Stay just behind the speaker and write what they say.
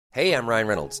Hey, I'm Ryan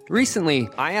Reynolds. Recently,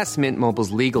 I asked Mint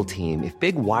Mobile's legal team if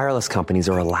big wireless companies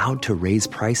are allowed to raise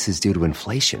prices due to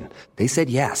inflation. They said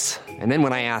yes. And then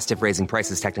when I asked if raising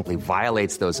prices technically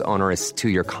violates those onerous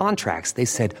two-year contracts, they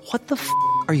said, "What the f***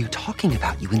 are you talking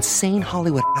about, you insane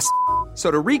Hollywood ass?" So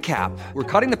to recap, we're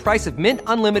cutting the price of Mint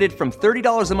Unlimited from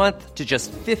 $30 a month to just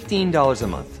 $15 a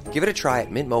month. Give it a try at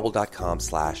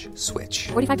mintmobile.com/switch.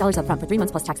 $45 up front for 3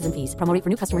 months plus taxes and fees. Promo rate for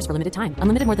new customers for limited time.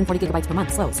 Unlimited more than 40 gigabytes per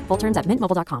month. Slows full terms at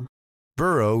mintmobile.com.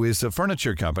 Burrow is a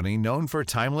furniture company known for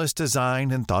timeless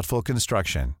design and thoughtful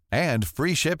construction, and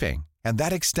free shipping, and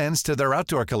that extends to their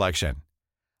outdoor collection.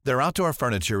 Their outdoor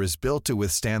furniture is built to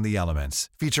withstand the elements,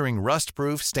 featuring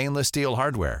rust-proof stainless steel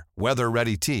hardware,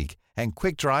 weather-ready teak, and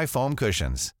quick-dry foam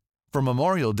cushions. For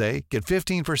Memorial Day, get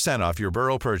 15% off your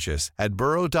Burrow purchase at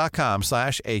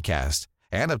burrow.com/acast,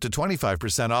 and up to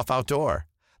 25% off outdoor.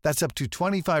 That's up to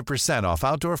 25% off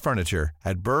outdoor furniture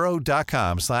at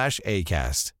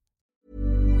burrow.com/acast.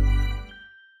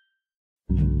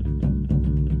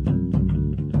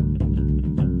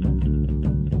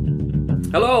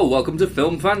 Hello, welcome to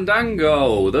Film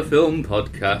Fandango, the film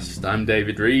podcast. I'm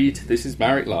David Reed, this is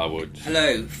Marek Larwood.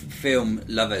 Hello, film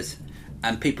lovers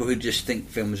and people who just think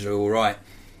films are alright.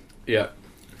 Yeah,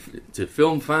 to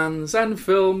film fans and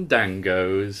film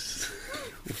dangos.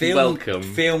 Welcome.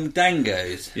 Film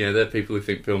dangos. Yeah, they're people who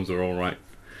think films are alright.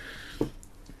 You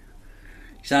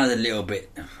sounded a little bit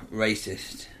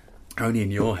racist. Only in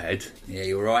your head. Yeah,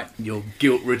 you're right. Your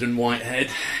guilt-ridden white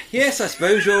head. Yes, I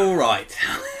suppose you're alright.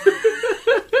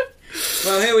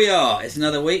 Well, here we are. It's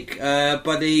another week.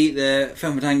 Buddy, the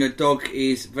Film Fandango dog,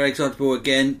 is very excitable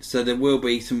again, so there will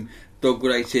be some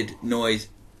dog-related noise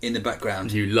in the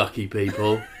background. You lucky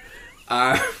people.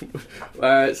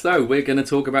 So, we're going to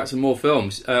talk about some more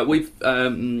films. We've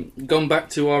gone back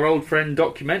to our old friend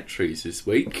documentaries this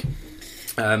week.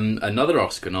 Another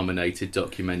Oscar-nominated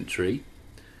documentary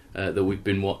that we've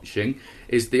been watching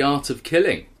is The Art of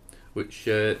Killing, which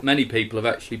many people have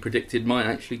actually predicted might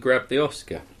actually grab the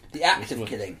Oscar. The Act of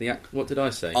Killing. What did I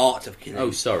say? Art of Killing.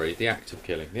 Oh, sorry, The Act of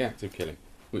Killing. The Act of Killing,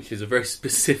 which is a very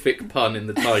specific pun in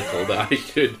the title that I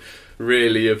should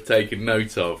really have taken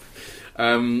note of.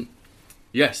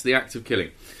 Yes, The Act of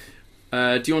Killing.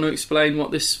 Do you want to explain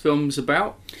what this film's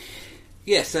about?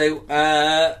 Yeah, so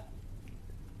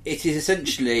it is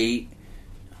essentially...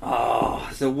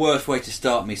 it's the worst way to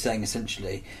start me saying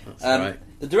essentially. That's right.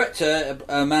 The director,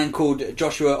 a man called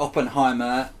Joshua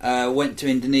Oppenheimer, went to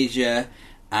Indonesia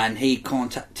and he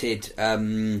contacted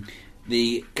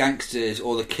the gangsters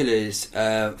or the killers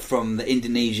from the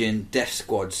Indonesian death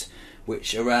squads,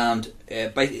 which around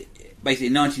basically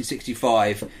in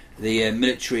 1965 the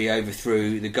military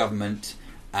overthrew the government,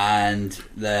 and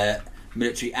the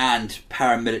military and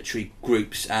paramilitary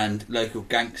groups and local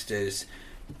gangsters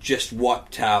just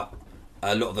wiped out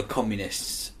a lot of the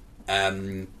communists,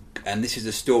 and this is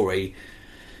the story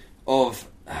of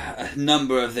a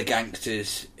number of the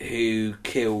gangsters who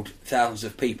killed thousands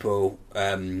of people,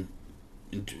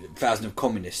 thousands of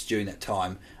communists during that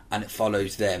time, and it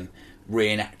follows them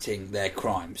reenacting their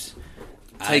crimes,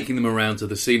 taking them around to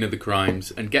the scene of the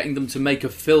crimes and getting them to make a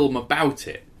film about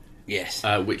it. Yes,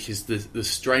 which is the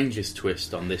strangest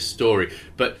twist on this story.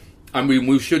 But I mean,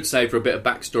 we should say for a bit of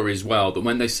backstory as well that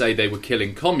when they say they were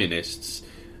killing communists,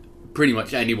 pretty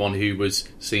much anyone who was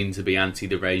seen to be anti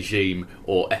the regime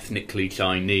or ethnically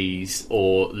Chinese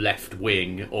or left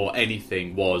wing or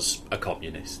anything was a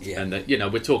communist. Yeah. And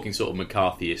we're talking sort of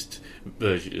McCarthyist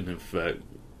version of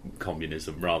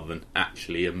communism rather than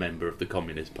actually a member of the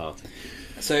Communist Party.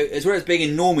 So, as well as being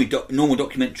a normal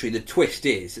documentary, the twist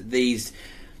is that these.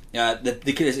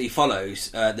 The killers that he follows,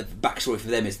 the backstory for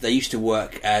them is they used to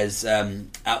work as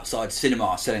outside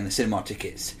cinema, selling the cinema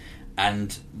tickets,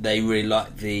 and they really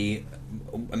like the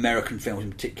American films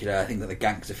in particular. I think that the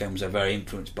gangster films are very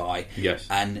influenced by. Yes.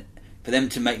 And for them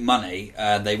to make money,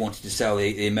 they wanted to sell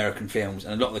the American films,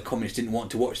 and a lot of the communists didn't want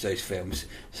to watch those films.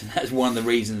 So that's one of the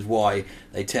reasons why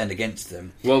they turned against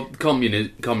them. Well,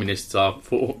 communists are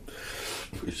for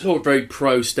sort of very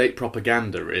pro-state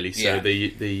propaganda, really. So Yeah.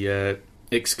 the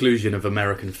exclusion of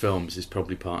American films is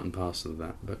probably part and parcel of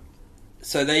that. But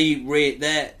so the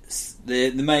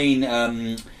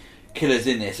main killers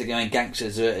in this, the main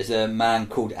gangsters, is a man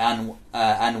called Anwar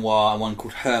and one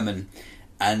called Herman,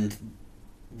 and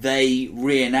they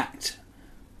reenact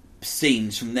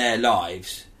scenes from their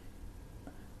lives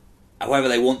however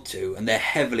they want to, and they're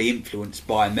heavily influenced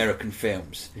by American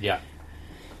films. Yeah.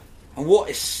 And what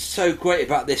is so great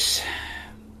about this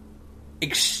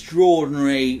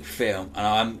extraordinary film,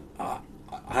 and I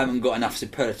haven't got enough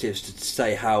superlatives to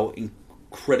say how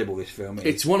incredible this film is.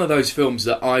 It's one of those films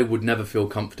that I would never feel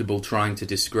comfortable trying to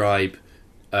describe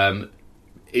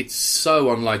It's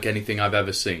so unlike anything I've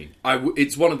ever seen.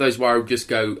 It's one of those where I would just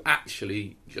go,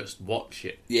 actually, just watch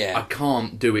it. Yeah. I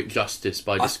can't do it justice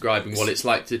by describing what it's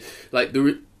like to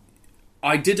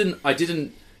I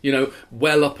didn't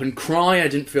well up and cry. I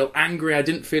didn't feel angry. I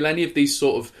didn't feel any of these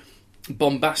sort of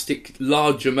bombastic,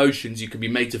 large emotions you can be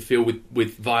made to feel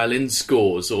with violin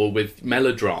scores or with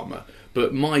melodrama.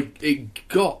 But it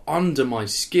got under my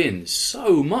skin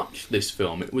so much, this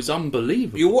film. It was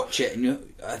unbelievable. You watch it,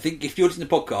 and I think if you're listening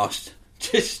to the podcast,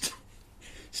 just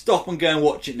stop and go and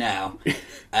watch it now.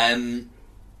 I've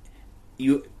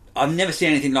never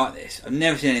seen anything like this. I've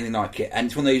never seen anything like it. And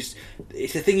it's one of those...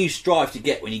 It's the thing you strive to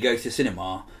get when you go to the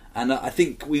cinema. And I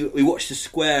think we watched The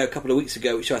Square a couple of weeks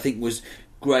ago, which I think was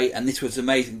great, and this was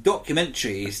amazing.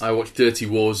 Documentaries. I watched Dirty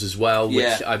Wars as well, which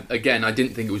Yeah. I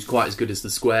didn't think it was quite as good as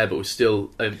The Square, but was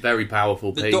still a very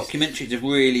powerful piece. The documentaries have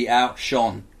really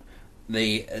outshone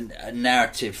the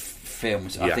narrative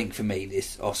films, I think, for me,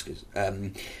 this Oscars.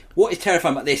 What is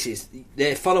terrifying about this is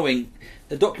they're following...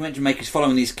 The documentary makers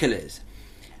following these killers,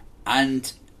 and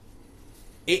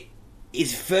it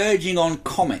is verging on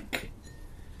comic,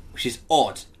 which is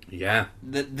odd. Yeah.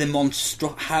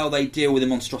 How they deal with the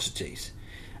monstrosities.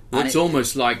 Well, it's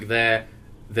almost like their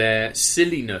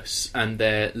silliness and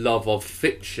their love of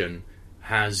fiction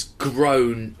has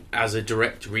grown as a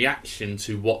direct reaction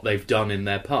to what they've done in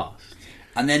their past.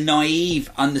 And their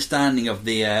naive understanding of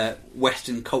the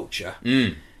Western culture,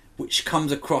 which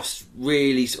comes across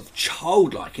really sort of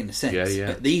childlike in a sense. Yeah.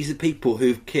 But these are people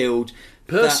who've killed...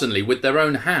 Personally, with their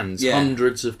own hands,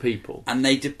 hundreds of people. And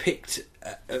they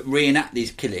reenact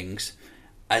these killings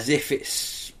as if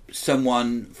it's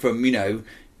someone from,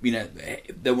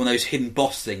 they're one of those hidden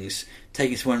boss things,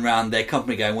 taking someone around their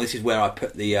company going, well, this is where I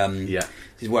put the...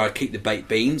 This is where I keep the baked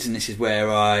beans, and this is where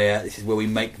we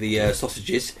make the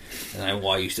sausages. I don't know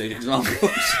why you use those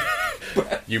examples.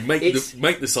 You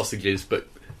make the sausages, but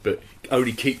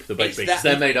only keep the baked beans.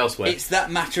 They're made elsewhere. It's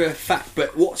that matter of fact.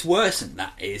 But what's worse than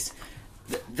that is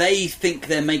that they think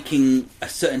they're making a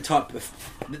certain type of...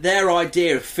 Their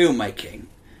idea of filmmaking,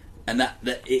 and that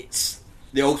it's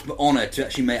the ultimate honour to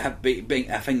actually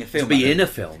having a film. To be in a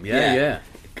film, yeah.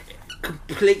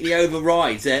 Completely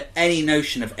overrides any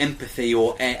notion of empathy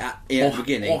or at the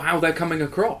beginning, or how they're coming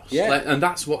across. Yeah. And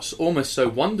that's what's almost so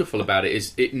wonderful about it,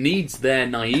 is it needs their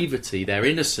naivety, their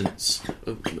innocence.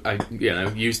 I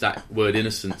use that word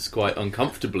innocence quite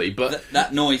uncomfortably, but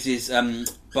that noise is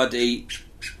Buddy.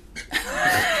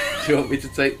 Do you want me to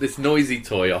take this noisy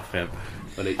toy off him?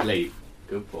 Buddy, leave.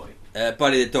 Good boy.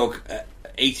 Buddy the dog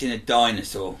eating a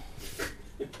dinosaur.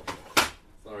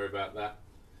 Sorry about that.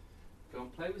 Go on,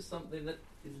 play with something that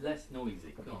is less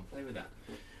noisy. Go on, play with that.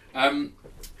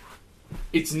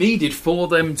 It's needed for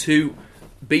them to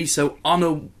be so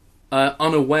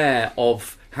unaware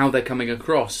of how they're coming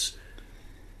across.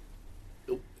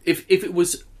 If it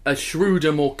was a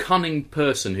shrewder, more cunning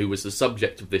person who was the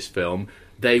subject of this film,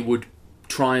 they would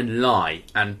try and lie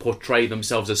and portray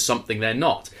themselves as something they're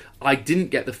not. I didn't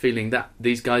get the feeling that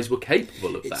these guys were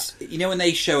capable of that. When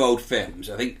they show old films,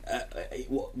 I think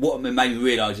what made me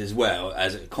realise as well,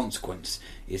 as a consequence,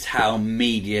 is how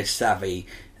media savvy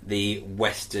the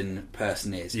Western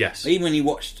person is. Yes. Even when you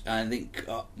watched, I think,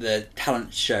 the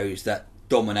talent shows that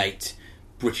dominate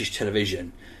British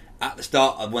television, at the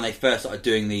start of when they first started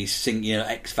doing these,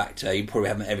 X Factor, you probably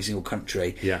have them in every single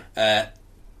country. Yeah.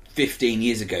 15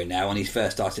 years ago now, when he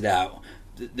first started out,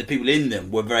 the people in them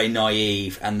were very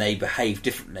naive and they behaved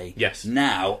differently. Yes.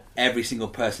 Now, every single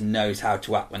person knows how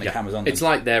to act when the camera's on them. It's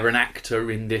like they're an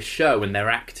actor in this show and they're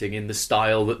acting in the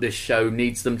style that this show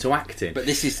needs them to act in. But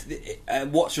this is...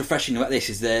 what's refreshing about this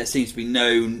is there seems to be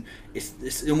no...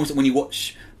 It's almost like when you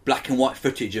watch black and white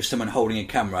footage of someone holding a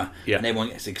camera and everyone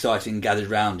gets excited and gathers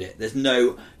around it. There's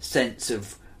no sense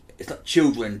of... It's like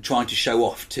children trying to show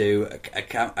off to a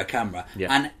camera. Yeah.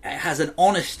 And it has an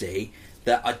honesty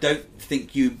that I don't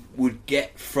think you would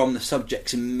get from the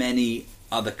subjects in many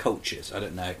other cultures. I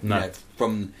don't know. No.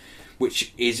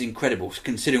 Which is incredible,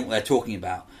 considering what they're talking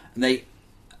about. And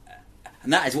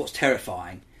that is what's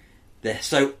terrifying. They're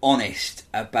so honest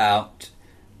about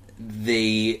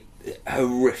the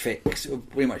horrific,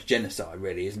 pretty much genocide,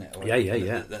 really, isn't it?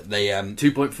 Yeah. They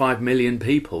 2.5 million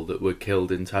people that were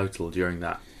killed in total during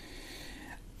that.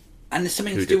 And there's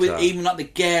something to do with even like the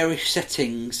garish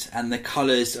settings and the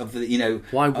colours of the,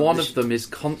 Why one of them is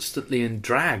constantly in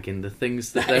drag in the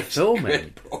things that they're filming.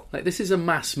 Incredible. Like, this is a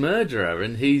mass murderer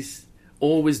and he's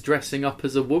always dressing up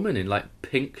as a woman in like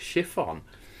pink chiffon.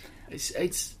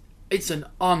 It's an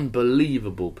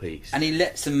unbelievable piece. And he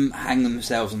lets them hang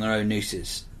themselves on their own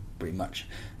nooses, pretty much.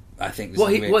 I think.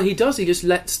 He does. He just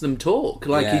lets them talk.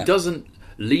 Like, he doesn't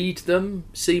lead them,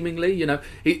 seemingly. You know,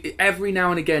 every now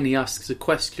and again he asks a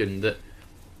question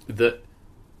that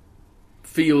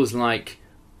feels like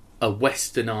a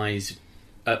Western eyes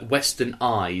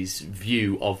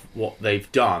view of what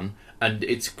they've done, and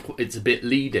it's a bit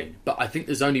leading. But I think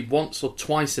there's only once or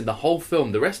twice in the whole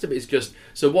film. The rest of it is just,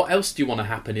 so what else do you want to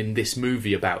happen in this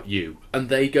movie about you? And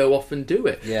they go off and do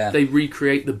it. Yeah. They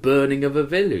recreate the burning of a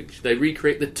village. They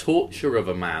recreate the torture of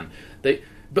a man.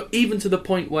 But even to the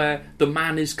point where the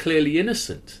man is clearly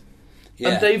innocent.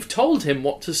 Yeah. And they've told him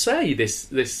what to say,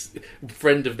 this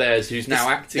friend of theirs who's now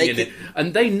acting in it.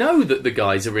 And they know that the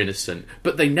guys are innocent,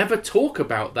 but they never talk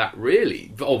about that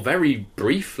really, or very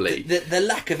briefly. The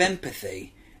lack of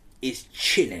empathy is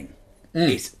chilling.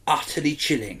 It's utterly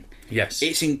chilling. Yes.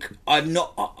 I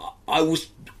was,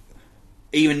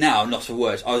 even now, not for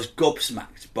words, I was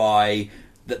gobsmacked by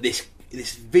this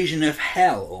vision of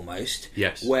hell, almost.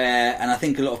 Yes. And I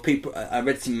think a lot of people, I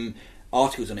read some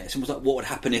articles on it. Someone's like, what would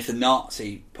happen if the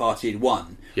Nazi party had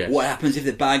won? Yes. What happens if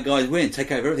the bad guys win,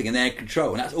 take over everything, and they're in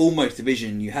control? And that's almost the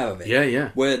vision you have of it. Yeah,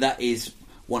 yeah. Whether that is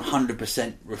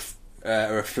 100%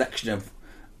 a reflection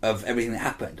of everything that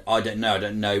happened, I don't know. I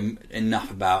don't know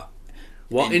enough about.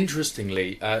 Well,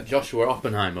 interestingly, Joshua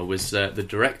Oppenheimer was the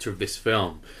director of this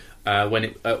film.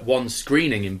 When at one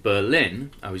screening in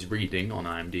Berlin, I was reading on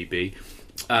IMDb,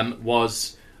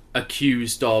 was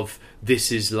accused of, this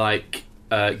is like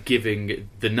giving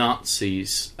the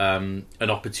Nazis an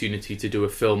opportunity to do a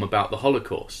film about the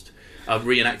Holocaust,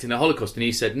 reenacting the Holocaust. And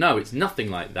he said, no, it's nothing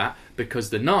like that, because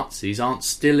the Nazis aren't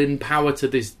still in power to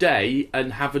this day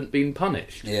and haven't been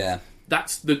punished. Yeah.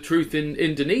 That's the truth in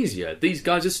Indonesia. These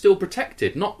guys are still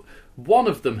protected. Not one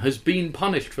of them has been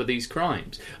punished for these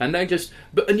crimes, and they just.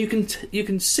 And you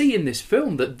can see in this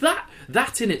film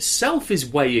that in itself is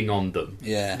weighing on them.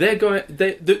 Yeah, they're going.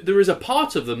 There is a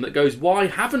part of them that goes, "Why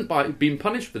haven't I been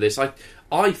punished for this?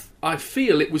 I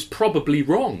feel it was probably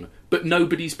wrong, but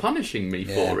nobody's punishing me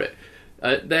for it.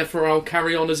 Therefore, I'll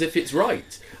carry on as if it's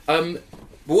right." But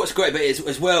what's great about it is,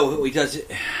 as well, he does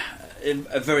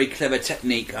a very clever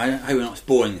technique. I hope we're not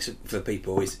spoiling this for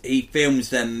people. Is he films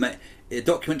them. The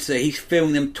document today, he's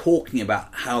filming them talking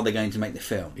about how they're going to make the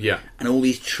film. Yeah. And all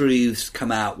these truths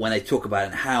come out when they talk about it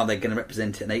and how they're going to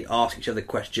represent it, and they ask each other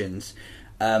questions.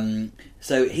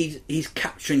 So he's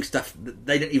capturing stuff that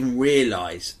they don't even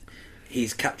realise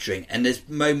he's capturing. And there's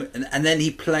and then he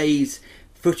plays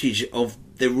footage of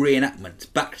the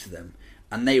reenactments back to them,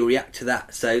 and they react to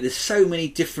that. So there's so many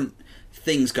different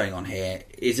things going on here.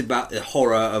 It's about the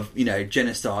horror of,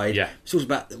 genocide. Yeah. It's also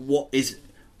about what is...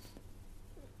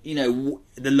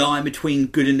 the line between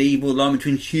good and evil, the line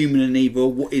between human and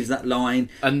evil. What is that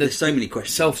line? And there's so many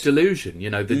questions. Self-delusion,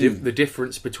 the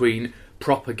difference between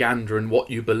propaganda and what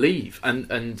you believe,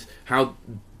 and how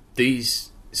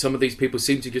some of these people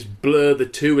seem to just blur the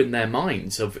two in their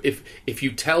minds. Of if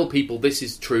you tell people this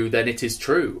is true, then it is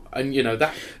true, and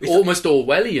that it's almost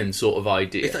Orwellian sort of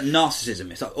idea. It's like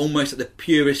narcissism. It's like almost like the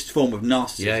purest form of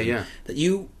narcissism. Yeah. That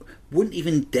you wouldn't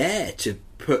even dare to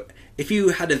put, if you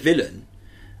had a villain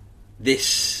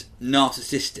this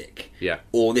narcissistic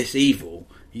or this evil,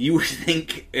 you would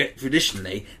think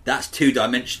traditionally that's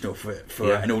two-dimensional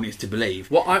for an audience to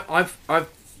believe. Well, I've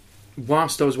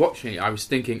whilst I was watching it, I was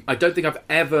thinking, I don't think I've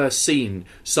ever seen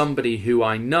somebody who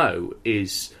I know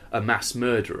is a mass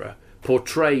murderer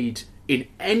portrayed in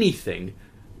anything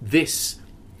this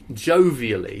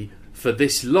jovially for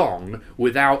this long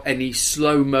without any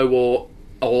slow-mo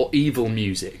or evil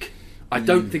music. I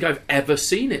don't think I've ever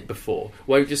seen it before,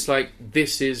 where you're just like,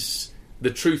 this is the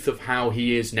truth of how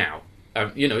he is now.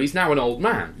 He's now an old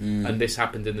man, and this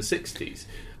happened in the 60s.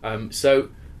 So,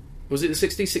 was it the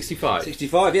 60s? 65?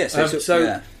 65, yes.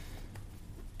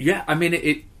 Yeah, I mean,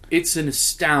 it's an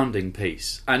astounding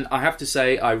piece. And I have to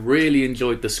say, I really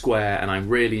enjoyed The Square, and I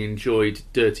really enjoyed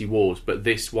Dirty Wars, but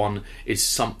this one is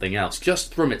something else,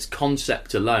 just from its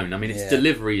concept alone. I mean, its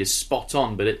delivery is spot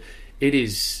on, but it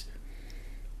is...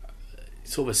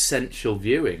 sort of essential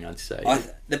viewing, I'd say.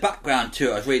 The background to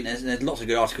it, I was reading, there's lots of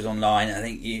good articles online. I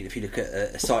think if you look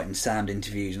at Sight and Sound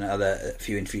interviews and a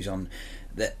few interviews on,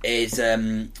 that is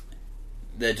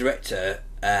the director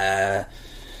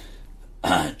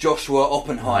Joshua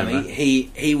Oppenheimer.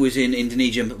 He was in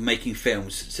Indonesia making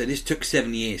films, so this took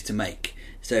 7 years to make.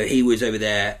 So he was over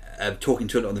there talking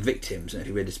to a lot of the victims. And if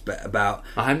you read this about,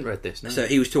 I hadn't read this. No. So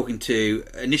he was talking to,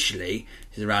 initially,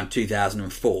 this is around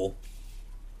 2004.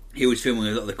 He was filming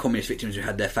a lot of the communist victims who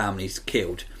had their families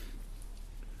killed,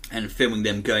 and filming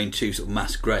them going to sort of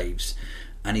mass graves.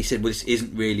 And he said, "Well, this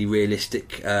isn't really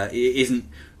realistic. It isn't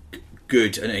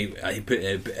good." I know he put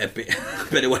it a bit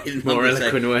better way than more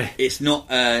eloquent way. It's not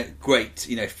great,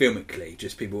 filmically.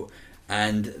 Just people,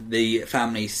 and the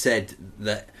family said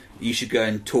that you should go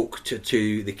and talk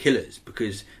to the killers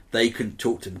because they couldn't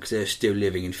talk to them because they were still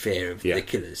living in fear of the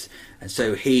killers. And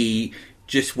so he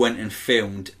just went and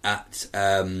filmed at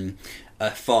a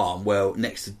farm,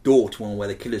 next door to one where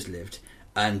the killers lived,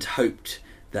 and hoped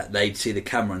that they'd see the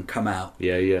camera and come out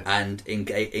and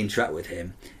interact with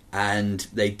him. And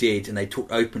they did, and they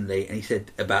talked openly, and he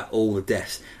said about all the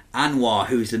deaths. Anwar,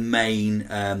 who's the main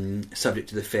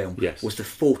subject of the film, was the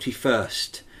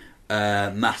 41st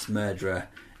mass murderer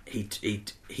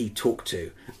he talked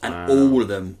to, and all of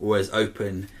them were as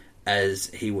open as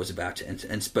he was about it,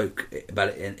 and spoke about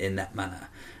it in that manner.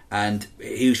 And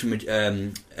he was from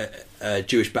a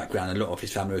Jewish background. A lot of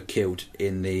his family were killed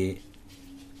in the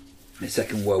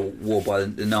Second World War by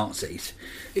the Nazis.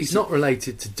 He's not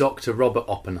related to Dr. Robert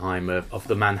Oppenheimer of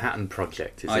the Manhattan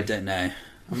Project, is he? I don't know.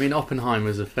 I mean,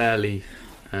 Oppenheimer's a fairly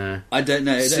I don't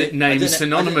know. name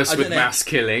synonymous with mass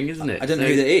killing, isn't it? I don't know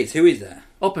who that is. Who is that?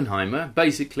 Oppenheimer.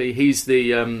 Basically, he's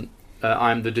the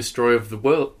I'm the destroyer of the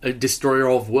world, destroyer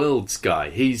of worlds guy.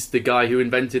 He's the guy who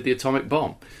invented the atomic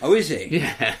bomb. Oh, is he?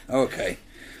 Yeah. Oh, okay.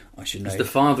 I should know. He's the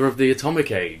father of the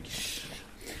atomic age.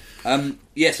 So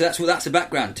that's the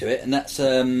background to it, and that's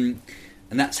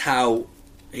how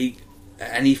he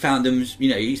found them. You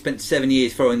know, he spent 7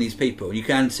 years following these people. You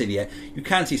can see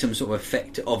some sort of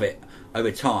effect of it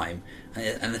over time,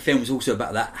 and the film is also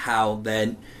about that, how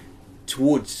then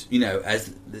towards, you know,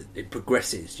 as it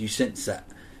progresses, you sense that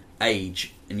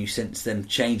age, and you sense them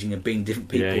changing and being different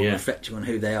people and reflecting on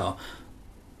who they are.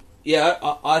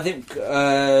 I think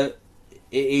it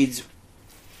is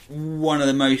one of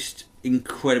the most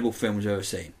incredible films I've ever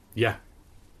seen. Yeah,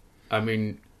 I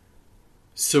mean,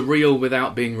 surreal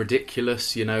without being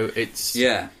ridiculous. You know, it's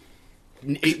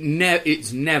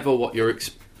it's never what you're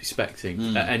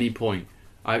expecting at any point.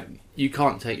 You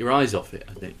can't take your eyes off it,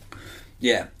 I think.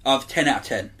 Yeah, I've 10 out of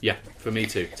 10. Yeah, for me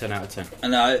too, 10 out of 10.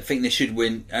 And I think this should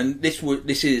win. And this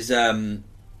is of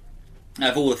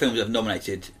all the films I've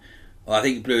nominated, I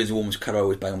think Blue is the Warmest Colour. I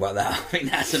always bang about that. I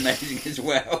think that's amazing as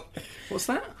well. What's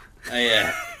that?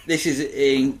 Yeah, this is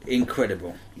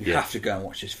incredible. You have to go and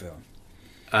watch this film.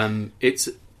 It's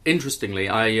interestingly,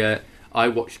 I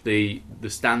watched the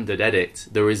standard edit.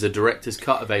 There is a director's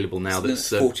cut available now that's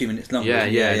 40 minutes long. Yeah,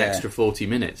 an extra 40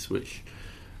 minutes, which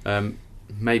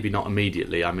maybe not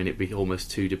immediately. I mean, it'd be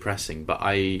almost too depressing. But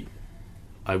I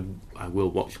will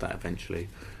watch that eventually.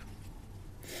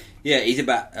 Yeah, he's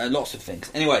about lots of things.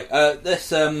 Anyway,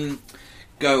 let's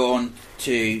go on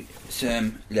to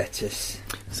some lettuce.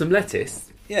 Some lettuce?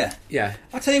 Yeah. Yeah.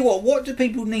 I'll tell you what do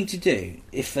people need to do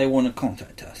if they want to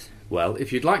contact us? Well,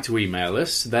 if you'd like to email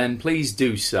us, then please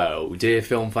do so.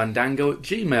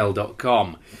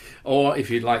 dearfilmfandango@gmail.com. Or if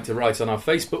you'd like to write on our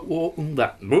Facebook wall,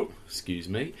 excuse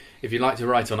me. If you'd like to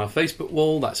write on our Facebook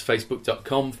wall, that's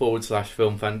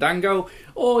facebook.com/filmfandango.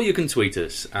 Or you can tweet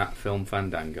us at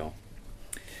filmfandango.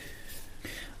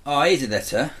 Oh, here's a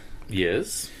letter.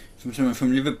 Yes. From someone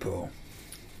from Liverpool.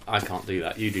 I can't do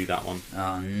that. You do that one.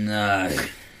 Oh, no.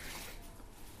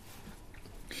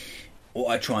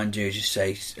 What I try and do is just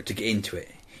say, to get into it,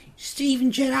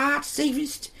 Steven Gerrard,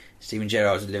 Steven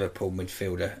Gerrard's a Liverpool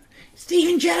midfielder.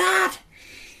 Steven Gerrard!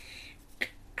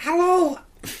 Hello!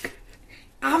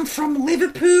 I'm from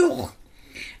Liverpool.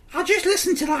 I just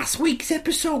listened to last week's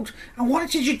episode and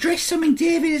wanted to address something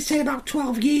David had said about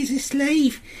 12 years a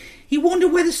slave. He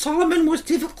wondered whether Solomon was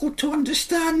difficult to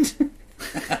understand.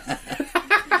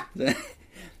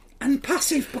 And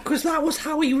passive because that was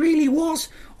how he really was,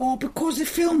 or because the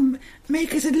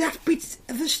filmmakers had left bits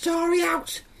of the story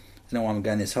out. I don't know why I'm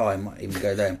going this high, I might even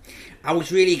go down. I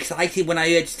was really excited when I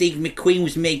heard Steve McQueen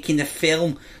was making a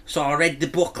film, so I read the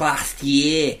book last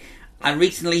year. I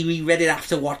recently reread it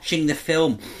after watching the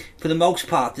film. For the most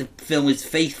part, the film is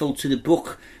faithful to the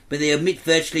book, but they omit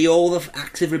virtually all the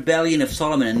acts of rebellion of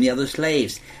Solomon and the other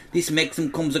slaves. This makes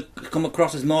them come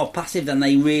across as more passive than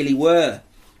they really were.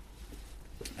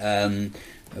 It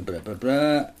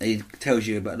tells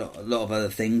you about a lot of other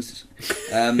things.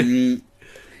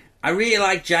 I really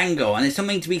like Django, and there's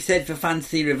something to be said for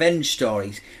fantasy revenge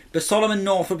stories, but Solomon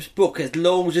Northup's book has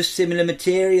loads of similar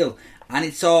material, and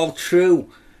it's all true.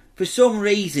 For some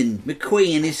reason,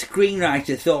 McQueen and his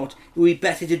screenwriter thought it would be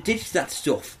better to ditch that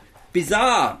stuff.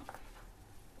 Bizarre.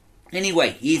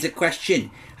 Anyway, here's a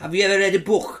question. Have you ever read a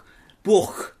book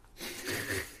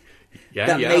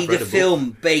that made a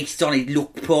film based on it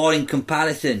look poor in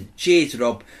comparison? Cheers,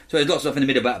 Rob. So there's lots of stuff in the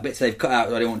middle about bits they've cut out,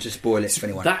 so I don't want to spoil it for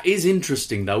anyone. That is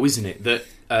interesting, though, isn't it? That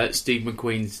Steve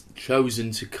McQueen's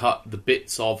chosen to cut the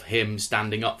bits of him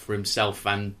standing up for himself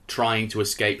and trying to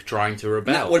escape, trying to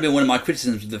rebel. That would have been one of my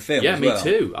criticisms of the film. Yeah, as me well.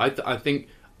 too. I think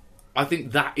I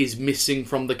think that is missing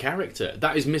from the character.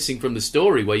 That is missing from the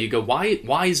story, where you go,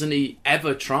 why isn't he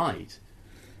ever tried?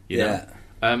 You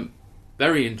know?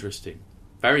 Very interesting.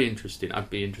 Very interesting. I'd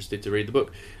be interested to read the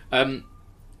book.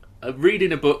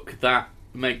 Reading a book that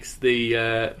makes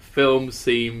the film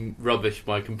seem rubbish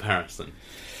by comparison.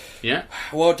 Yeah?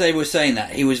 While Dave was saying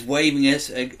that, he was waving us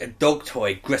a dog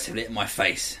toy aggressively at my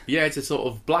face. Yeah, it's a sort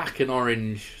of black and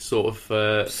orange sort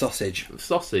of... sausage.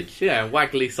 Sausage, yeah,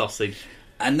 waggly sausage.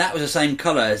 And that was the same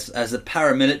colour as the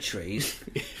paramilitaries.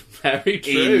 Very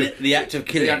true. In The Act of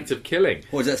Killing. The Act of Killing.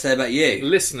 What does that say about you?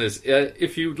 Listeners,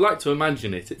 if you'd like to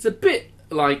imagine it, it's a bit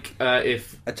like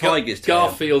if a tiger's tail.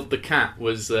 Garfield the cat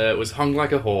was hung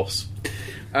like a horse.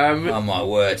 Oh my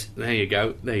word! There you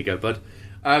go, bud.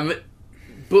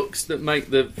 Books that make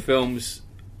the films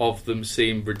of them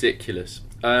seem ridiculous.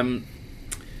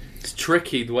 It's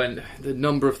tricky when the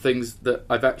number of things that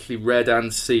I've actually read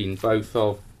and seen, both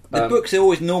of. The books are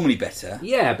always normally better.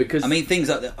 Yeah, because I mean things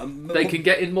like that. They can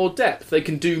get in more depth. They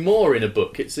can do more in a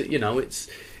book. It's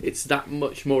it's that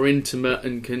much more intimate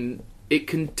and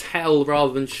can tell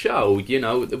rather than show.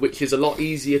 Which is a lot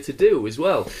easier to do as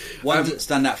well. Ones that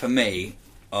stand out for me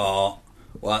are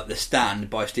The Stand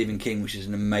by Stephen King, which is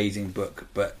an amazing book,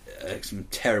 but some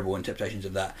terrible interpretations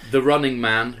of that. The Running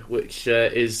Man, which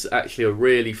is actually a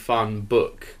really fun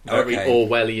book, very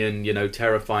Orwellian,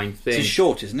 terrifying thing. It's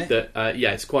short, isn't it?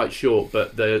 Yeah, it's quite short,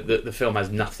 but the film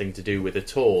has nothing to do with it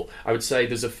at all. I would say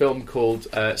there's a film called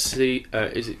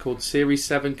is it called Series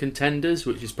 7 Contenders,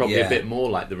 which is probably a bit more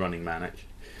like The Running Man, actually.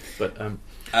 But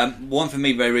one for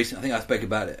me very recent, I think I spoke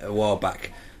about it a while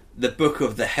back. The book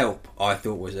of The Help I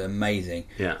thought was amazing.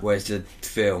 Yeah. Whereas the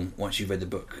film, once you've read the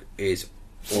book, is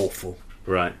awful.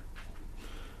 Right.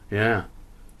 Yeah.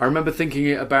 I remember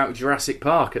thinking about Jurassic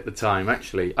Park at the time,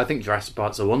 actually. I think Jurassic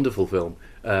Park's a wonderful film,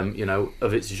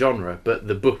 of its genre, but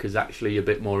the book is actually a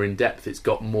bit more in-depth. It's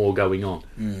got more going on.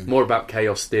 More about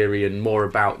chaos theory and more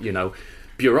about,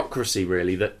 bureaucracy,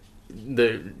 really, that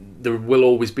there will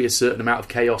always be a certain amount of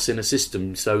chaos in a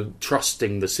system, so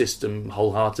trusting the system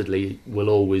wholeheartedly will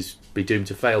always be doomed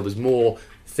to fail. There's more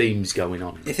themes going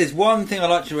on. If there's one thing I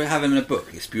like to have in a book,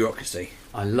 it's bureaucracy.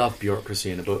 I love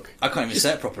bureaucracy in a book. I can't even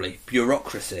say it properly.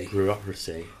 Bureaucracy.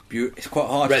 It's quite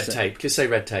hard to say. Red tape. Just say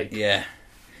red tape. Yeah.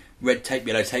 Red tape,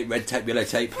 yellow tape, red tape, yellow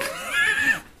tape.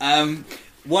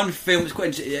 One film was quite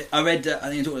interesting. I read,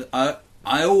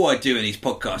 all I do in these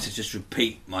podcasts is just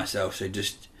repeat myself, so you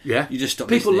just stop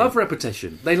People listening. love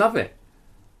repetition. They love it.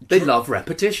 They love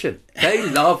repetition. They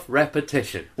love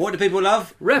repetition. What do people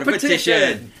love?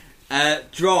 Repetition.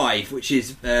 Drive, which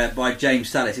is by James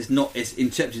Salis, it's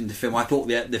interpreted into film. I thought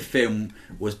the film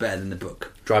was better than the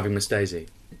book. Driving Miss Daisy.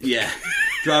 Yeah.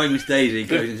 Driving Miss Daisy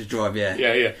goes into Drive, yeah.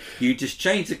 Yeah. You just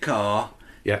change the car.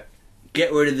 Yeah.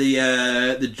 Get rid of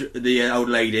the old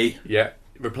lady. Yeah.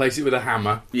 Replace it with a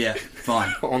hammer. Yeah,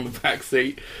 fine. On the back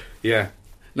seat. Yeah.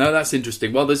 No, that's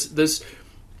interesting. Well, the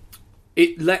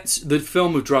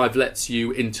film of Drive lets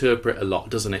you interpret a lot,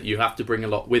 doesn't it? You have to bring a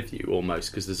lot with you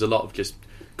almost, because there's a lot of just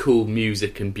cool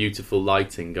music and beautiful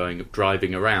lighting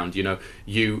driving around.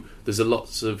 There's a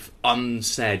lots of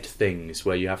unsaid things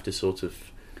where you have to sort of.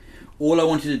 All I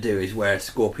wanted to do is wear a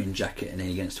scorpion jacket and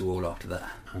lean against the wall after that.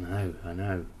 I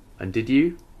know. And did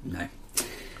you? No.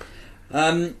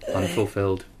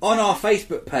 Unfulfilled. On our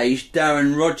Facebook page,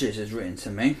 Darren Rogers has written to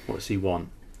me. What's he want?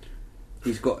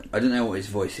 He's got. I don't know what his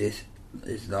voice is.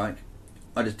 It's like.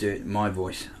 I just do it in my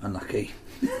voice. Unlucky.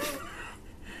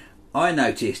 I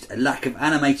noticed a lack of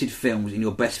animated films in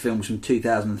your best films from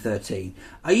 2013.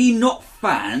 Are you not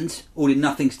fans, or did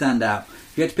nothing stand out?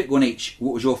 If you had to pick one each,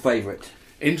 what was your favourite?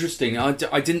 Interesting. I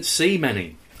didn't see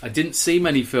many. I didn't see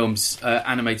many films,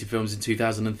 animated films in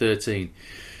 2013.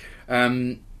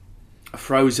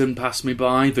 Frozen passed me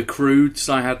by. The Croods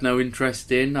I had no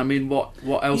interest in. I mean, what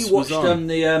else was on?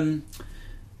 You watched the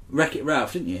Wreck-It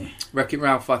Ralph, didn't you? Wreck-It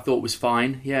Ralph I thought was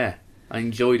fine, yeah. I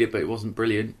enjoyed it, but it wasn't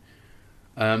brilliant.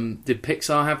 Did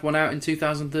Pixar have one out in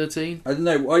 2013? I don't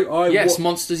know. Yes,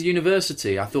 Monsters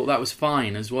University. I thought that was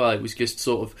fine as well. It was just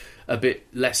sort of a bit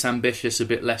less ambitious, a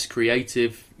bit less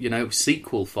creative,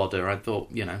 sequel fodder. I thought,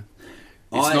 it's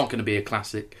not going to be a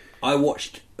classic. I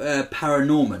watched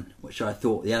Paranorman, which I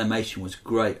thought the animation was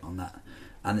great on that.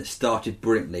 And it started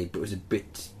brilliantly, but it was a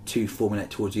bit too formulaic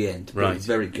towards the end. But right. It was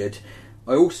very good.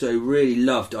 I also really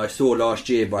loved, I saw last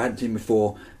year, but I hadn't seen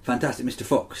before, Fantastic Mr.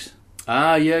 Fox.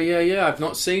 Ah, yeah. I've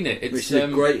not seen it. It's which is a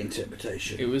great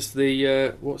interpretation. It was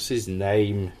the what's his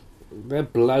name? The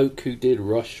bloke who did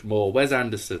Rushmore. Wes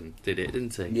Anderson did it,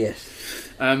 didn't he? Yes.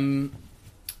 And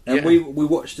we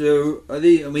watched.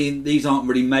 These aren't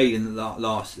really made in the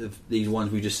last of these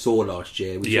ones we just saw last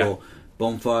year. We saw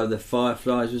Bonfire of the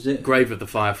Fireflies, was it? Grave of the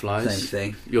Fireflies. Same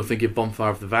thing. You're thinking Bonfire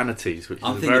of the Vanities, which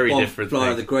I'm is a thinking very different Bonfire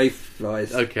thing. of the Grave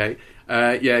Flies. Okay.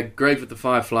 Yeah, Grave of the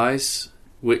Fireflies,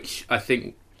 which I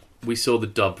think we saw the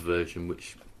dub version,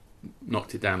 which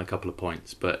knocked it down a couple of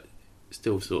points, but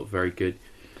still sort of very good.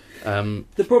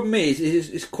 The problem is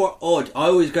it's quite odd. I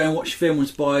always go and watch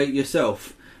films by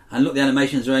yourself, and look, the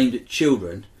animations are aimed at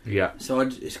children. Yeah. So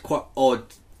it's quite odd.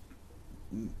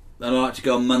 I like to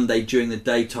go on Monday during the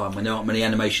daytime when there aren't many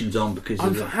animations on because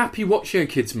I'm happy watching a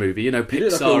kids' movie, look like a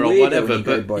Pixar or weirdo when whatever, you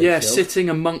go by but yeah, yourself.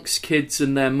 sitting amongst kids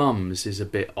and their mums is a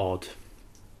bit odd.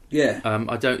 Yeah.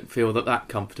 I don't feel that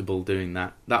comfortable doing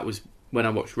that. That was when I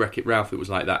watched Wreck-It Ralph, it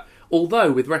was like that.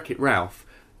 Although with Wreck-It Ralph,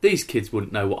 these kids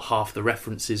wouldn't know what half the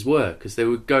references were because they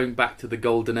were going back to the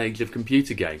golden age of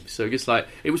computer games. So just like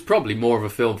it was probably more of a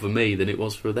film for me than it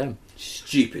was for them.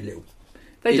 Stupid little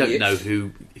They idiots. don't know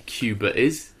who Cuba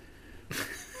is.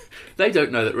 They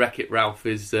don't know that Wreck-It Ralph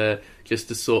is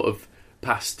just a sort of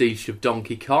pastiche of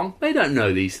Donkey Kong. They don't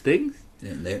know these things. They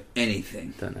don't know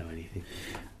anything. Don't know anything.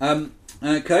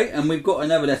 Okay, and we've got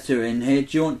another letter in here.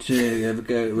 Do you want to have a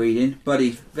go at reading?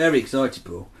 Buddy's very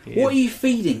excitable. Yeah. What are you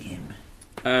feeding him?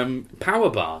 Power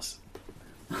bars.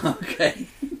 Okay.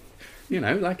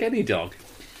 Like any dog.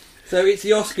 So it's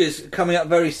the Oscars coming up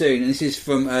very soon, and this is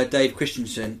from Dave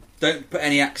Christensen. Don't put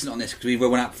any accent on this because we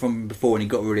went out from him before and he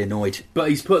got really annoyed. But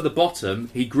he's put at the bottom,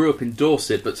 he grew up in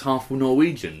Dorset but's half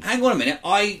Norwegian. Hang on a minute,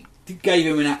 I gave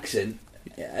him an accent.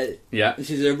 Yeah. This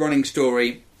is a running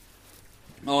story.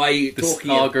 The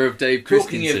saga of Dave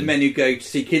Christensen. Talking of men who go to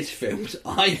see kids' films,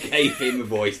 I gave him a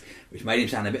voice which made him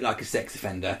sound a bit like a sex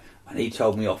offender, and he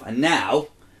told me off. And now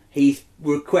he's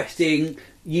requesting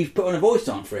you've put on a voice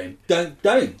on for him.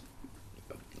 Don't.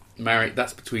 Marek,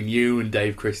 that's between you and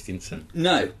Dave Christensen.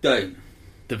 No, don't.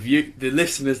 The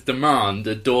listeners demand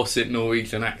a Dorset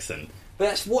Norwegian accent. But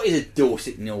that's what is a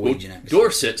Dorset Norwegian accent?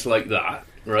 Dorset's like that,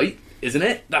 right? Isn't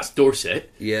it? That's Dorset.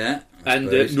 Yeah.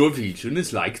 And Norwegian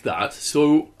is like that.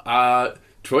 So,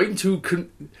 trying to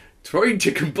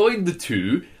combine the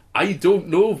two, I don't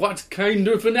know what kind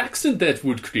of an accent that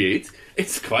would create.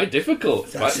 It's quite difficult.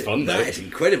 It's quite fun, though. That is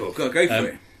incredible. Go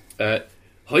for it.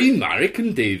 Hi, Marek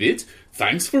and David.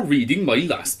 Thanks for reading my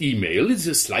last email in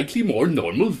a slightly more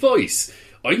normal voice.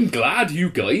 I'm glad you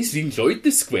guys enjoyed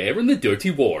the Square and the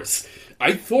Dirty Wars.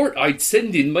 I thought I'd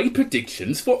send in my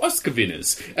predictions for Oscar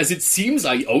winners, as it seems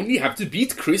I only have to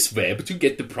beat Chris Webb to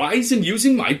get the prize in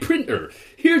using my printer.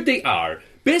 Here they are.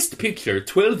 Best Picture,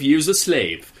 12 Years a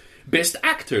Slave. Best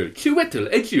Actor,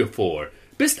 Chiwetel Ejiofor.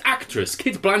 Best Actress,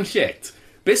 Kate Blanchett.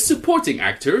 Best Supporting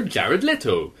Actor, Jared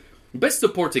Leto. Best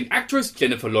Supporting Actress,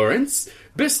 Jennifer Lawrence.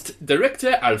 Best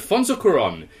Director, Alfonso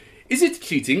Cuarón. Is it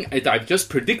cheating that I've just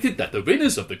predicted that the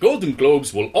winners of the Golden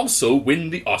Globes will also win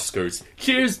the Oscars?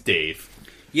 Cheers, Dave.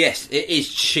 Yes, it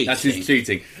is cheating. That is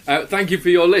cheating. Thank you for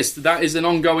your list. That is an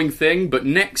ongoing thing, but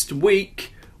next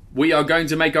week we are going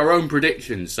to make our own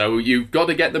predictions, so you've got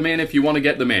to get them in if you want to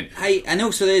get them in. Hey, and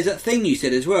also there's that thing you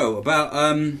said as well about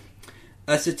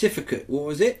a certificate. What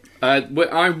was it?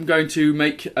 I'm going to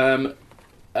make an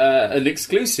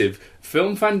exclusive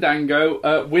Film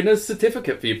Fandango winner's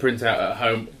certificate for you to print out at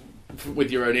home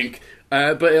with your own ink,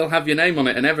 but it'll have your name on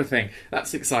it and everything.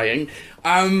 That's exciting.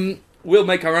 We'll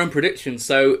make our own predictions,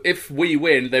 so if we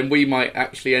win, then we might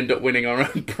actually end up winning our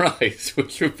own prize,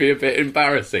 which would be a bit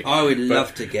embarrassing. I would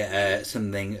love to get a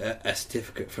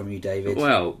certificate from you, David.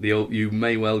 Well, you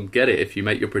may well get it if you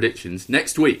make your predictions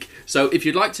next week. So if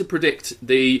you'd like to predict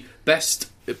the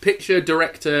best picture,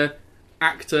 director,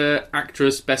 actor,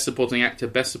 actress, best supporting actor,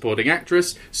 best supporting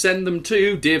actress, send them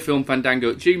to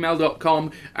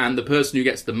dearfilmfandango@gmail.com, and the person who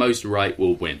gets the most right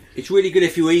will win. It's really good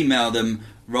if you email them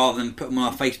rather than put them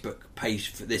on our Facebook page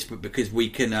for this, but because we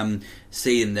can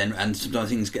see them then, and sometimes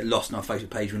things get lost on our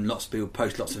Facebook page when lots of people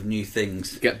post lots of new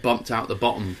things. Get bumped out the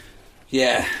bottom.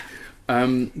 Yeah.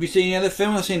 Have you seen any other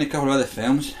films? I've seen a couple of other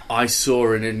films. I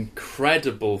saw an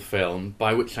incredible film,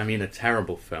 by which I mean a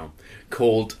terrible film,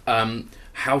 called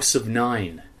House of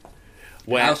Nine.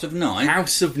 House of Nine?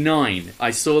 House of Nine.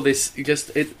 I saw this,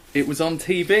 it was on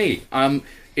TV.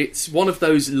 It's one of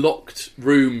those locked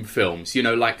room films,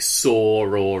 like Saw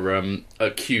or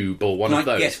a Cube or one of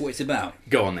those. Can I guess what it's about?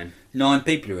 Go on then. 9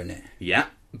 people are in it. Yeah,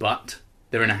 but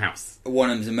they're in a house. One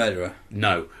of them's a murderer.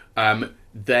 No.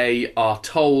 They are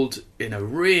told in a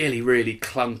really, really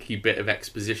clunky bit of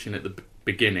exposition at the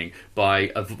beginning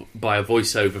by a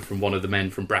voiceover from one of the men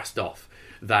from Brassed Off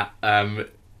that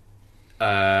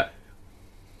the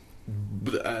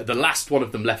last one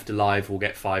of them left alive will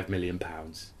get £5 million.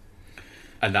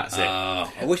 And that's it.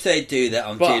 I wish they'd do that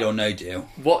on Deal or No Deal.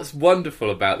 What's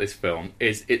wonderful about this film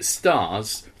is it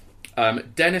stars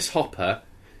Dennis Hopper,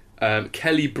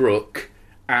 Kelly Brook,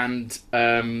 and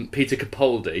Peter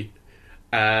Capaldi,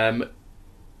 and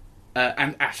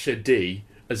Asher D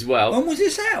as well. When was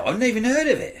this out? I've never even heard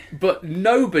of it. But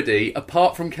nobody,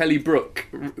 apart from Kelly Brook,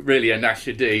 really, and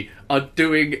Asher D, are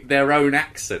doing their own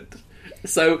accent.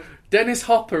 So Dennis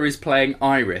Hopper is playing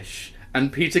Irish,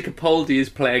 and Peter Capaldi is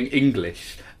playing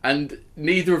English, and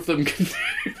neither of them can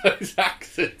do those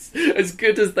accents as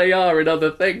good as they are in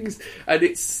other things. And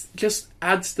it's just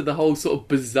adds to the whole sort of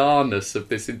bizarreness of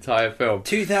this entire film.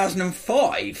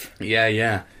 2005?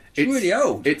 Yeah. It's really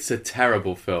old. It's a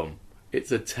terrible film.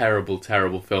 It's a terrible,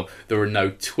 terrible film. There are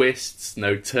no twists,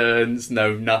 no turns,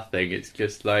 no nothing. It's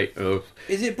just like, ugh.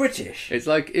 Is it British? It's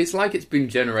like it's been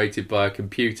generated by a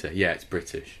computer. Yeah, it's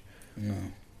British. No.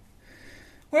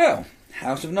 Well,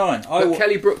 House of Nine. But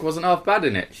Kelly Brook wasn't half bad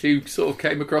in it. She sort of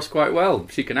came across quite well.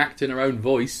 She can act in her own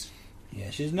voice. Yeah,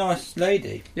 she's a nice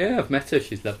lady. Yeah, I've met her.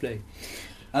 She's lovely.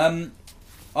 I've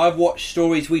watched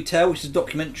Stories We Tell, which is a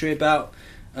documentary about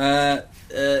a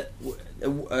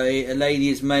lady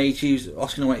is made. She was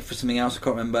Oscar nominated for something else, I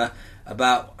can't remember,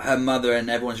 about her mother and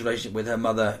everyone's relationship with her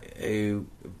mother, who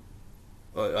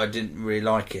I didn't really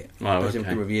like it. Oh, okay.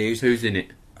 Good reviews. Who's in it?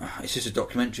 It's just a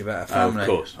documentary about her family. Of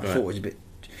course, I thought it was a bit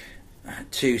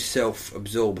too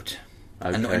self-absorbed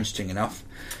and not interesting enough.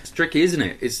 It's tricky, isn't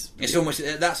it? It's almost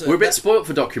we're a bit spoilt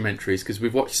for documentaries because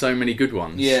we've watched so many good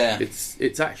ones. Yeah,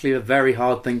 it's actually a very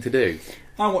hard thing to do.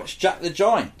 I watched Jack the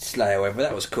Giant Slayer, whatever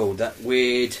that was called. That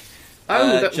weird.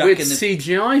 That weird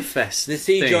CGI fest. The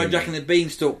CGI thing. Jack and the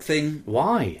Beanstalk thing.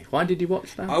 Why? Why did you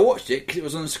watch that? I watched it because it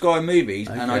was on Sky Movies,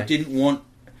 okay. and I didn't want.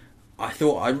 I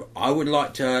thought I would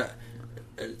like to.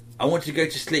 I wanted to go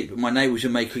to sleep, but my neighbours were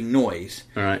making noise.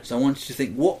 All right. So I wanted to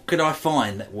think, what could I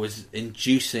find that was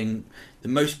inducing the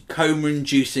most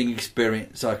coma-inducing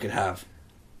experience I could have?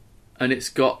 And it's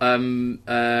got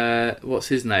what's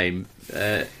his name?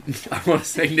 I want to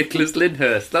say Nicholas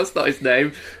Lyndhurst. That's not his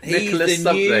name. He's Nicholas the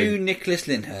something. new Nicholas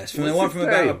Lyndhurst from What's the one his from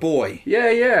About name? a Boy.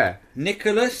 Yeah.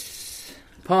 Nicholas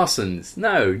Parsons.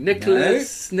 No,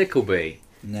 Nicholas Nickleby.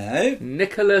 No.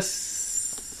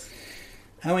 Nicholas.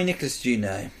 How many Nicholas do you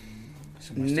know?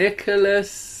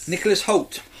 Nicholas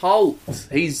Hoult.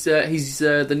 He's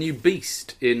the new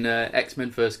Beast in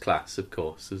X-Men First Class, of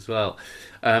course, as well.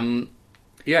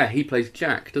 Yeah, he plays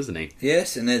Jack, doesn't he?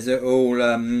 Yes, and there's all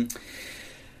Ewan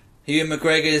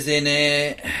McGregor's in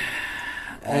it.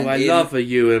 Oh, I love a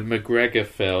Ewan McGregor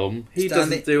film. He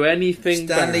doesn't do anything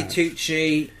Stanley bad.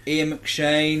 Tucci, Ian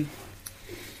McShane.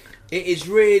 It is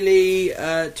really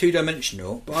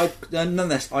two-dimensional, but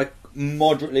nonetheless, I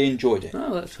moderately enjoyed it.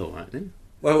 Oh, that's all right then.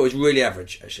 Well, it was really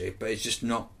average, actually, but it's just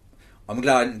not... I'm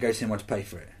glad I didn't go to cinema to pay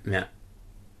for it. Yeah.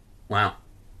 Wow.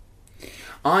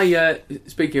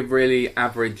 Speaking of really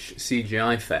average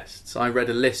CGI fests, I read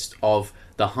a list of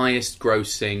the highest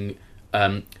grossing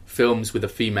films with a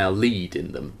female lead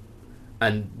in them,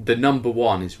 and the number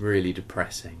one is really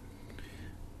depressing.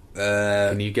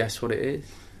 Can you guess what it is?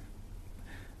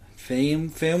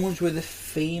 Films with a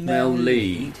female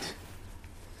lead.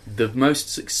 The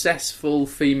most successful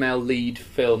female lead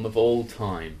film of all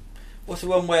time. What's the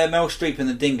one where Meryl Streep and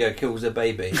the dingo kills her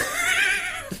baby?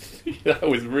 That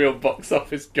was real box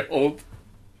office gold.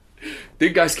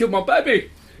 Dingo's killed my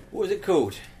baby. What was it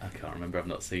called? I can't remember. I've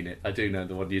not seen it. I do know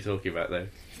the one you're talking about, though.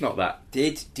 It's not that.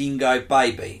 Did Dingo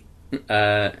Baby?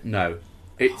 No.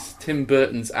 It's Tim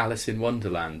Burton's Alice in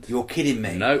Wonderland. You're kidding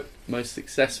me. No. Most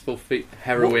successful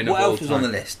heroine of all time. What else was on the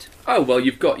list? Oh, well,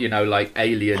 you've got, like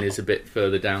Alien is a bit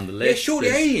further down the list. Yeah, surely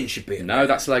Alien should be. No,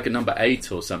 that's like a number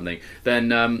 8 or something.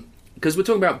 Then, because we're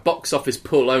talking about box office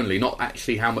pull only, not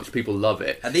actually how much people love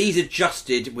it. Are these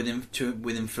adjusted with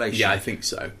inflation? Yeah, I think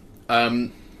so.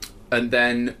 And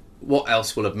then, what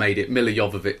else will have made it? Mila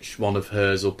Jovovich, one of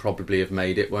hers, will probably have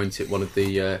made it, won't it? One of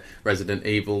the Resident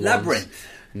Evil ones. Labyrinth?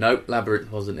 No,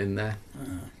 Labyrinth wasn't in there.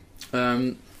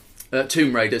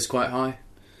 Tomb Raider's quite high.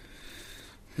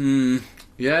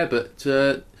 Yeah, but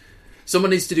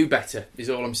someone needs to do better, is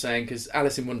all I'm saying, because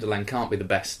Alice in Wonderland can't be the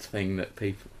best thing that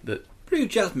people... Blue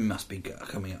Jasmine must be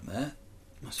coming up there.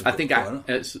 I think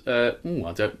it's...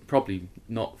 probably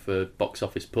not for box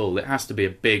office pull. It has to be a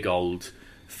big old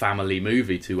family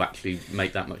movie to actually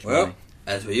make that much money. Well,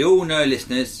 as we all know,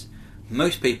 listeners,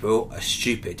 most people are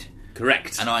stupid.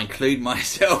 Correct. And I include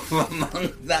myself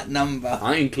among that number.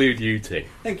 I include you too.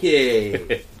 Thank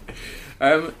you.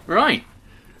 Right.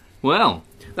 Well,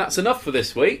 that's enough for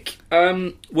this week.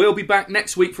 We'll be back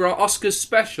next week for our Oscars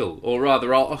special, or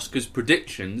rather our Oscars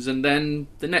predictions, and then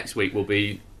the next week we'll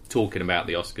be talking about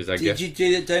the Oscars, I guess. Did you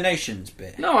do the donations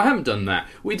bit? No, I haven't done that.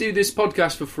 We do this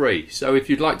podcast for free, so if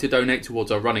you'd like to donate towards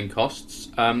our running costs,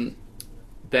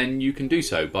 then you can do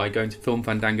so by going to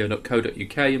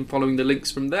filmfandango.co.uk and following the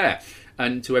links from there.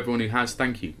 And to everyone who has,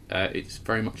 thank you. It's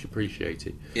very much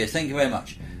appreciated. Yes, thank you very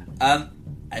much.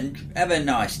 And have a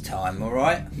nice time,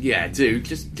 alright? Yeah, do.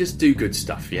 Just do good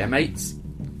stuff, yeah, mates?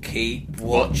 Keep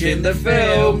watching the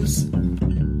films!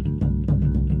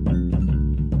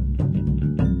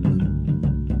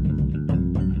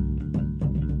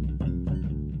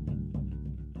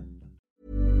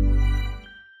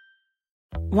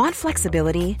 Want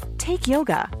flexibility? Take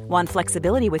yoga. Want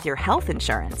flexibility with your health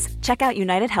insurance? Check out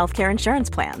United Healthcare Insurance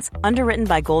Plans. Underwritten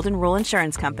by Golden Rule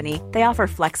Insurance Company, they offer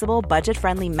flexible,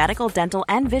 budget-friendly medical, dental,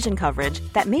 and vision coverage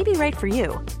that may be right for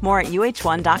you. More at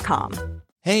uh1.com.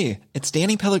 Hey, it's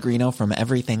Danny Pellegrino from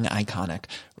Everything Iconic.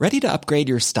 Ready to upgrade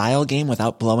your style game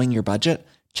without blowing your budget?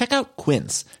 Check out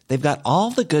Quince. They've got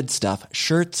all the good stuff,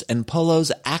 shirts and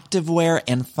polos, activewear,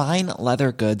 and fine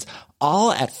leather goods,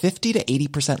 all at 50 to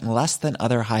 80% less than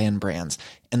other high-end brands.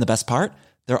 And the best part?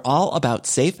 They're all about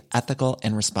safe, ethical,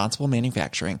 and responsible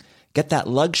manufacturing. Get that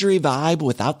luxury vibe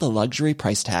without the luxury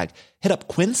price tag. Hit up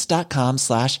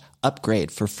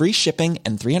quince.com/upgrade for free shipping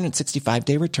and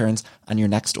 365-day returns on your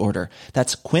next order.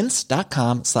 That's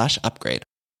quince.com/upgrade.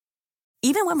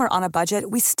 Even when we're on a budget,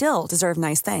 we still deserve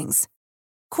nice things.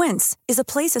 Quince is a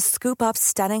place to scoop up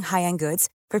stunning high-end goods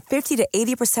for 50 to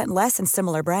 80% less than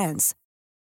similar brands.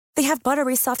 They have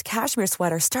buttery soft cashmere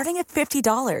sweaters starting at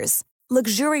 $50,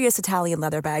 luxurious Italian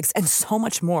leather bags, and so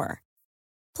much more.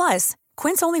 Plus,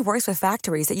 Quince only works with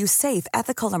factories that use safe,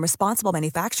 ethical, and responsible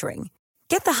manufacturing.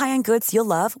 Get the high-end goods you'll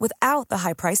love without the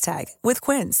high price tag with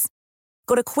Quince.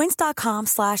 Go to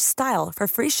quince.com/style for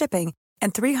free shipping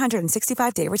and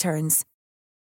 365-day returns.